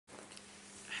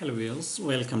Hello viewers,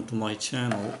 welcome to my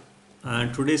channel.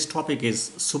 And today's topic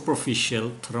is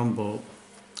superficial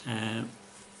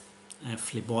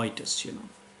thrombophlebitis.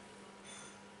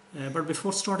 But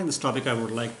before starting this topic, I would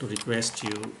like to request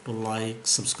you to like,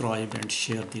 subscribe, and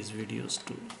share these videos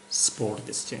to support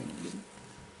this channel.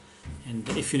 And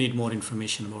if you need more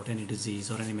information about any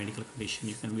disease or any medical condition,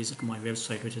 you can visit my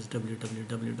website, which is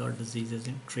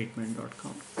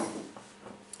www.diseasesintreatment.com.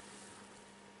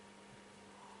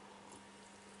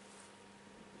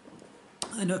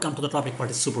 And now come to the topic, what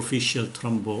is superficial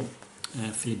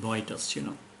thrombophlebitis?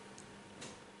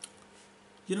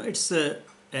 It's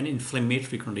an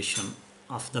inflammatory condition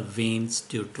of the veins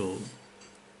due to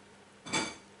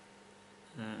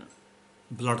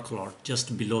blood clot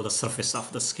just below the surface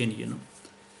of the skin.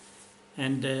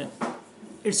 And it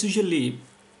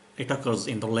occurs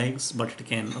in the legs, but it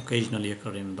can occasionally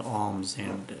occur in the arms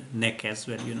and neck as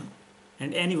well.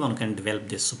 And anyone can develop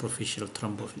this superficial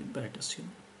thrombophlebitis.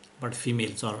 But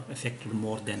females are affected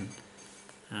more than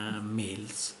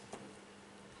males.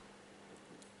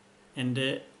 And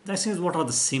that is, what are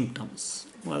the symptoms?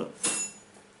 Well,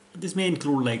 this may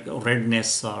include like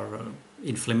redness or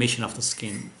inflammation of the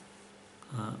skin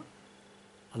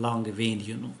along the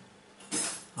vein,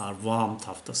 or warmth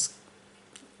of the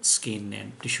skin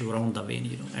and tissue around the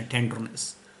vein, and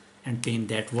tenderness and pain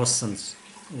that worsens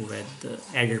with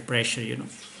added pressure,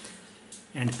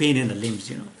 and pain in the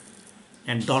limbs,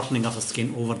 and darkening of the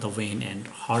skin over the vein and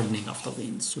hardening of the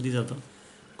veins. So these are the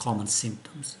common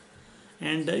symptoms.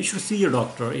 And you should see your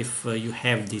doctor if you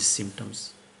have these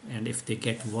symptoms, and if they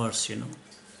get worse, and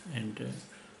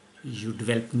you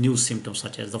develop new symptoms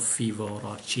such as the fever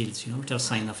or chills, which are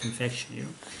sign of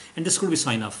infection, and this could be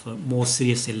sign of more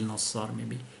serious illness or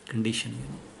maybe condition,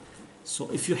 So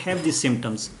if you have these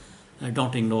symptoms,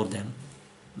 don't ignore them.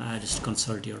 Just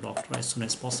consult your doctor as soon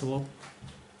as possible.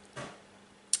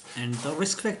 And the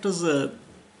risk factors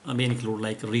may include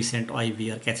like recent IV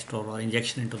or catheter or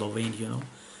injection into the vein,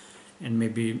 and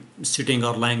maybe sitting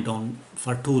or lying down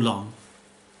for too long.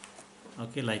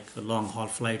 Okay, like long haul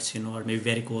flights, or maybe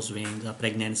varicose veins, or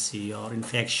pregnancy or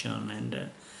infection, and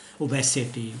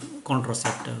obesity,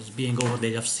 contraceptives, being over the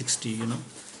age of 60,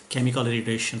 chemical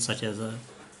irritation such as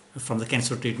from the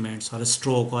cancer treatments, or a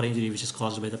stroke or injury which is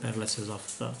caused by the paralysis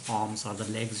of the arms or the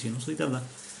legs, So these are the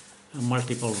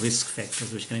multiple risk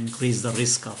factors which can increase the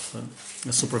risk of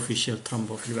superficial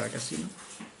thrombophlebitis,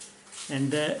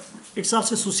 And it's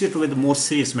also associated with more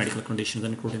serious medical conditions,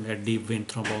 including deep vein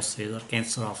thrombosis or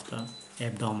cancer of the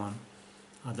abdomen,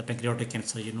 or the pancreatic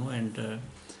cancer, and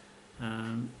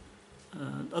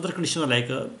other conditions like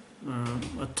a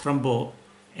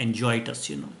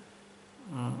thromboangiitis,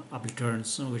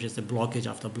 obliterans, which is the blockage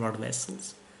of the blood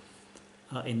vessels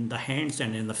in the hands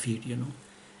and in the feet,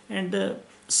 and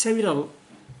several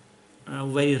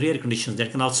very rare conditions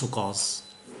that can also cause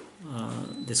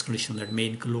this condition, that may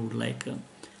include like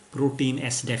protein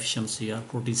S deficiency or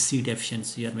protein C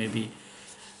deficiency, or maybe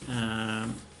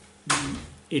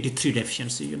 83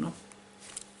 deficiency,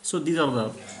 So these are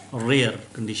the rare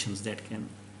conditions that can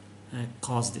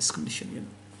cause this condition,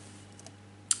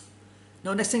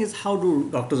 Now next thing is, how do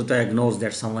doctors diagnose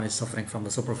that someone is suffering from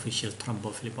the superficial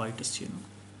thrombophlebitis,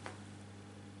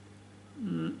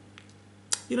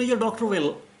 Your doctor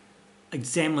will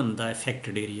examine the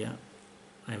affected area.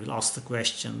 I will ask the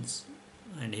questions,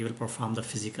 and he will perform the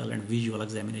physical and visual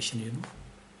examination,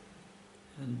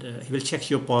 And he will check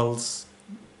your pulse,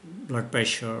 blood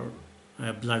pressure,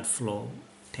 blood flow,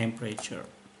 temperature.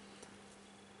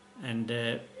 And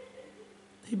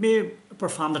he may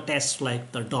perform the tests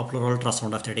like the Doppler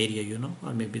ultrasound of that area,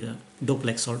 or maybe the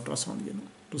duplex ultrasound,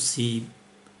 to see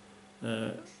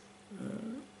the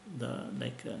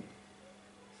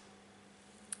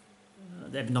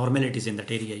abnormalities in that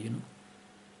area,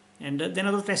 And then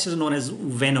another test is known as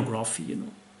venography,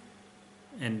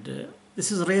 And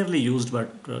this is rarely used, but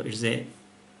it's a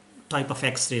type of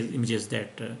X-ray images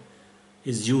that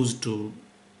is used to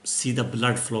see the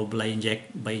blood flow by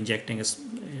injecting a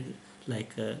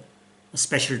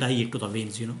special dye into the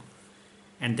veins,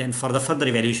 And then for the further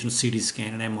evaluation, CT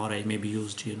scan and MRI may be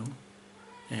used,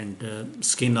 And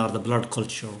skin or the blood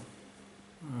culture,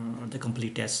 the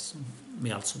complete tests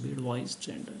may also be advised,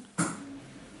 and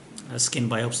skin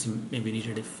biopsy may be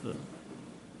needed if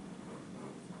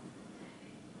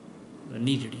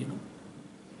needed,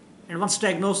 And once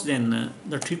diagnosed, then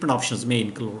the treatment options may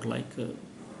include like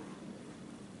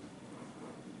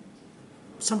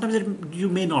sometimes you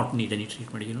may not need any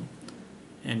treatment,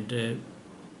 and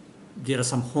there are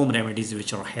some home remedies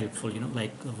which are helpful,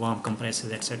 like warm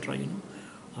compresses, etc.,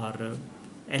 or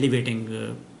elevating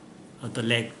the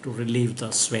leg to relieve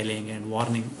the swelling, and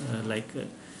warning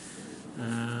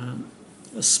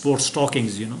sports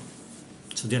stockings,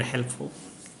 so they're helpful.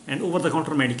 And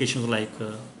over-the-counter medications like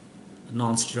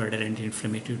non-steroidal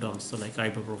anti-inflammatory drugs, so like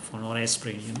ibuprofen or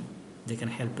aspirin, they can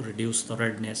help to reduce the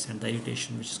redness and the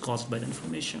irritation which is caused by the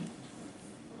inflammation.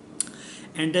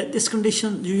 And this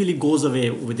condition usually goes away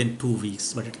within 2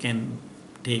 weeks, but it can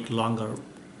take longer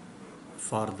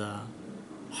for the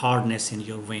hardness in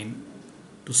your vein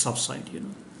to subside,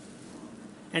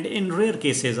 And in rare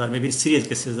cases, or maybe serious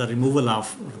cases, the removal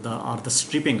of the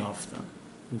stripping of the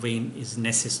vein is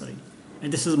necessary.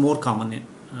 And this is more common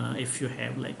if you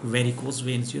have like varicose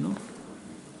veins,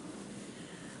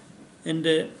 And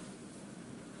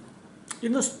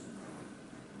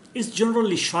it's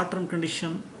generally short-term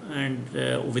condition and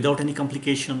without any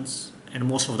complications, and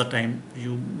most of the time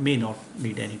you may not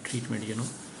need any treatment,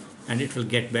 and it will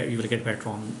get better. You will get better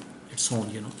on its own,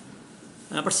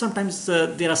 But sometimes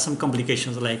there are some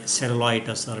complications like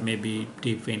cellulitis or maybe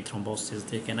deep vein thrombosis.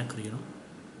 They can occur,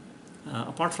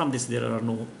 Apart from this, there are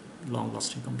no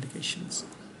long-lasting complications.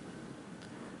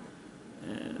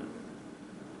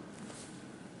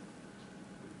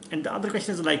 And the other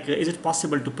question is like, is it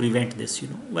possible to prevent this?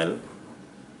 Well,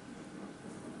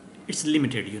 it's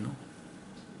limited,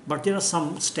 But there are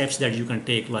some steps that you can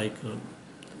take, like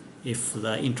if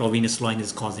the intravenous line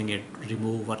is causing it,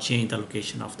 remove or change the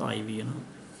location of the IV,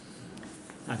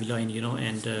 IV line,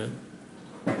 and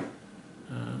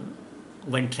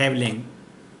when traveling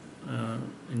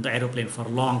in the aeroplane for a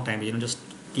long time, just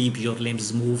keep your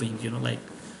limbs moving,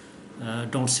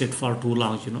 don't sit for too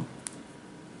long,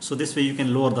 So this way you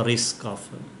can lower the risk of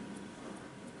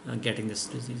getting this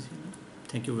disease.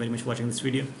 Thank you very much for watching this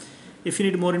video. If you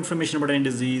need more information about any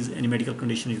disease, any medical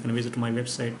condition, you can visit my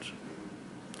website,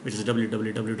 which is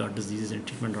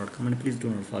www.diseasesandtreatment.com, and please do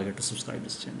not forget to subscribe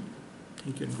this channel.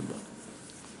 Thank you and goodbye.